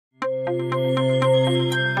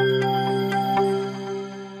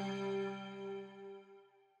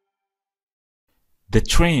The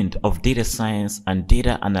trend of data science and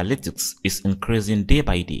data analytics is increasing day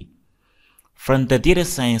by day. From the data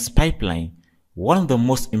science pipeline, one of the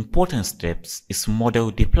most important steps is model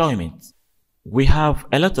deployment. We have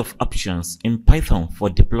a lot of options in Python for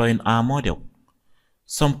deploying our model.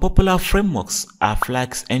 Some popular frameworks are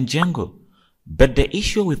Flask and Django, but the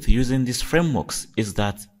issue with using these frameworks is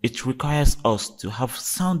that it requires us to have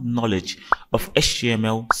sound knowledge of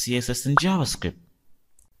HTML, CSS, and JavaScript.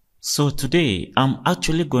 So today, I'm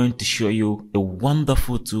actually going to show you a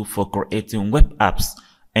wonderful tool for creating web apps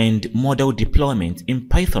and model deployment in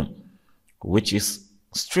Python, which is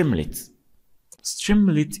Streamlit.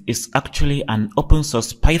 Streamlit is actually an open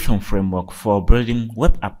source Python framework for building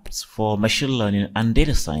web apps for machine learning and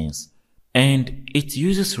data science. And it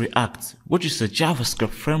uses React, which is a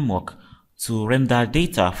JavaScript framework, to render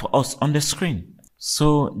data for us on the screen.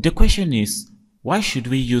 So the question is, why should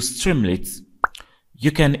we use Streamlit? You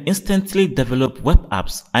can instantly develop web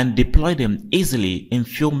apps and deploy them easily in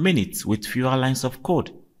few minutes with fewer lines of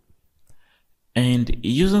code. And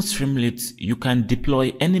using Streamlit, you can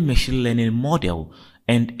deploy any machine learning model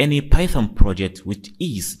and any Python project with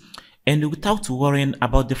ease and without worrying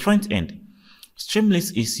about the front end.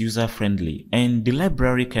 Streamlit is user-friendly, and the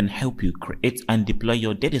library can help you create and deploy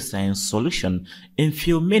your data science solution in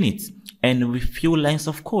few minutes and with few lines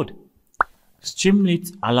of code.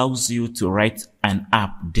 Streamlit allows you to write an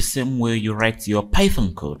app the same way you write your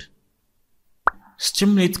Python code.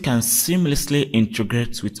 Streamlit can seamlessly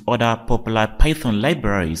integrate with other popular Python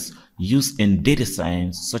libraries used in data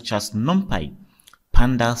science such as NumPy,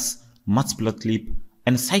 Pandas, Matplotlib,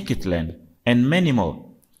 and scikit-learn, and many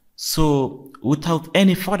more. So without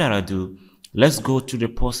any further ado, let's go through the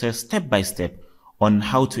process step by step on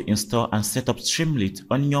how to install and set up Streamlit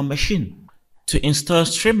on your machine. To install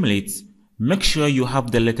Streamlit, make sure you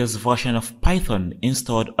have the latest version of Python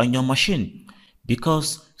installed on your machine,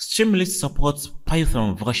 because Streamlit supports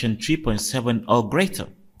Python version 3.7 or greater.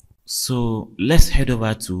 So let's head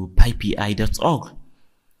over to pypi.org.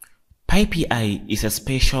 PyPI is a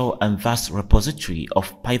special and vast repository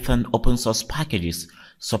of Python open source packages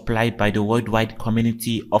supplied by the worldwide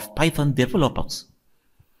community of Python developers.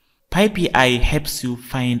 PyPI helps you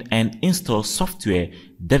find and install software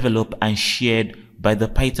developed and shared by the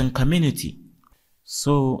Python community.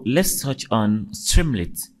 So let's search on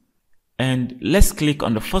Streamlit, and let's click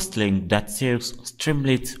on the first link that says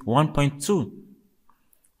Streamlit 1.2.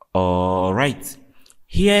 Alright,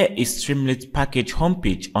 here is Streamlit package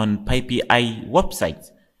homepage on PyPI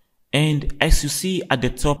website, and as you see at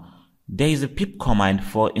the top, there is a pip command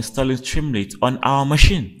for installing Streamlit on our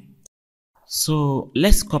machine. So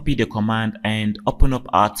let's copy the command and open up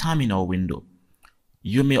our terminal window.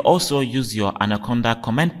 You may also use your Anaconda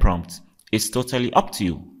command prompt. It's totally up to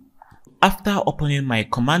you. After opening my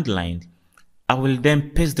command line, I will then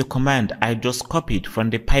paste the command I just copied from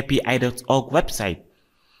the pypi.org website.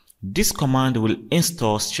 This command will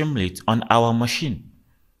install Streamlit on our machine,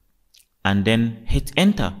 and then hit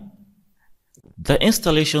enter. The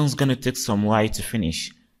installation is going to take some while to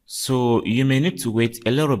finish, so you may need to wait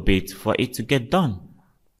a little bit for it to get done.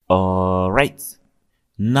 Alright.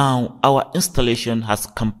 Now our installation has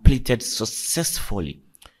completed successfully.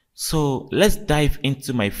 So let's dive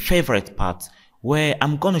into my favorite part, where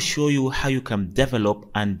I'm going to show you how you can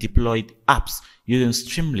develop and deploy apps using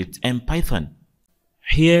Streamlit and Python.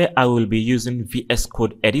 Here I will be using VS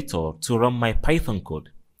Code editor to run my Python code,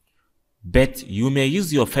 but you may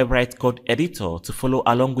use your favorite code editor to follow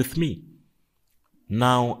along with me.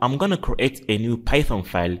 Now I'm going to create a new Python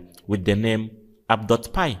file with the name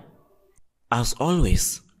app.py. As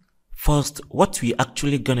always, first what we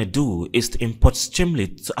actually gonna do is to import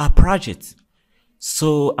Streamlit to our project.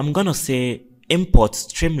 So I'm gonna say import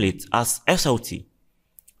Streamlit as SLT,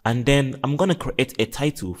 and then I'm gonna create a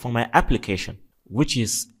title for my application, which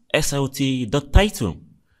is slt.title.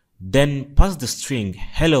 Then pass the string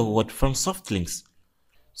hello world from Softlinks.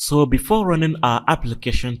 So before running our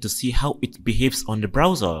application to see how it behaves on the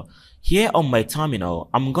browser, here on my terminal,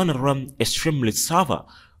 I'm gonna run a Streamlit server,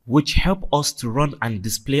 which help us to run and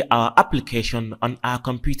display our application on our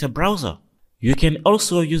computer browser. You can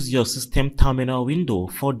also use your system terminal window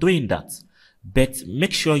for doing that, but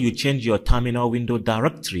make sure you change your terminal window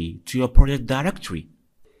directory to your project directory.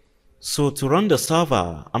 So to run the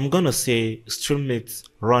server, I'm gonna say Streamlit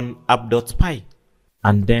run app.py,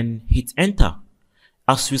 and then hit enter.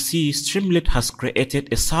 As you see, Streamlit has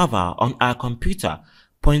created a server on our computer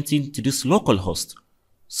pointing to this localhost.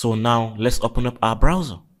 So now let's open up our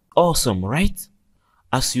browser. Awesome, right?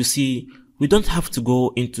 As you see, we don't have to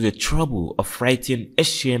go into the trouble of writing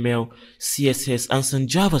HTML, CSS, and some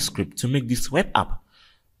JavaScript to make this web app.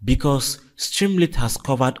 because Streamlit has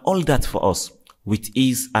covered all that for us with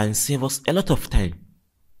ease and save us a lot of time.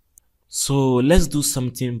 So let's do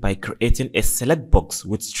something by creating a select box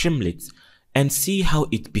with Streamlit and see how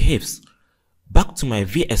it behaves. Back to my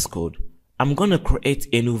VS Code, I'm gonna create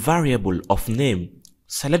a new variable of name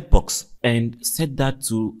selectBox and set that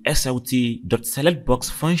to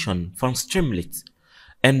slt.selectBox function from Streamlit.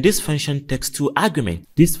 And this function takes two arguments.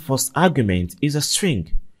 This first argument is a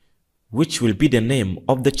string, which will be the name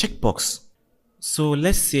of the checkbox. So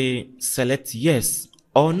let's say select yes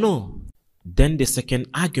or no. Then the second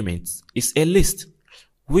argument is a list,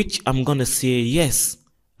 which I'm gonna say yes,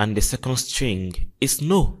 and the second string is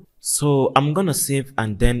no. So I'm gonna save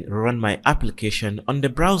and then run my application on the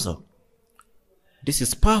browser. This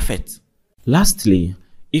is perfect. Lastly,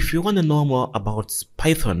 if you want to know more about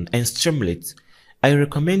Python and Streamlit, I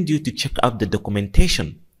recommend you to check out the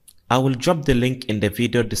documentation. I will drop the link in the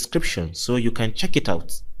video description so you can check it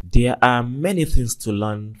out. There are many things to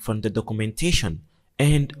learn from the documentation,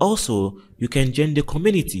 and also you can join the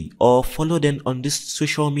community or follow them on these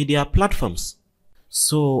social media platforms.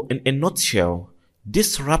 So in a nutshell,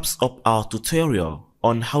 this wraps up our tutorial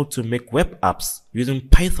on how to make web apps using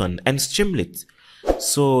Python and Streamlit.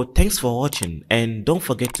 So thanks for watching, and don't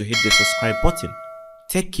forget to hit the subscribe button.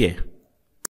 Take care.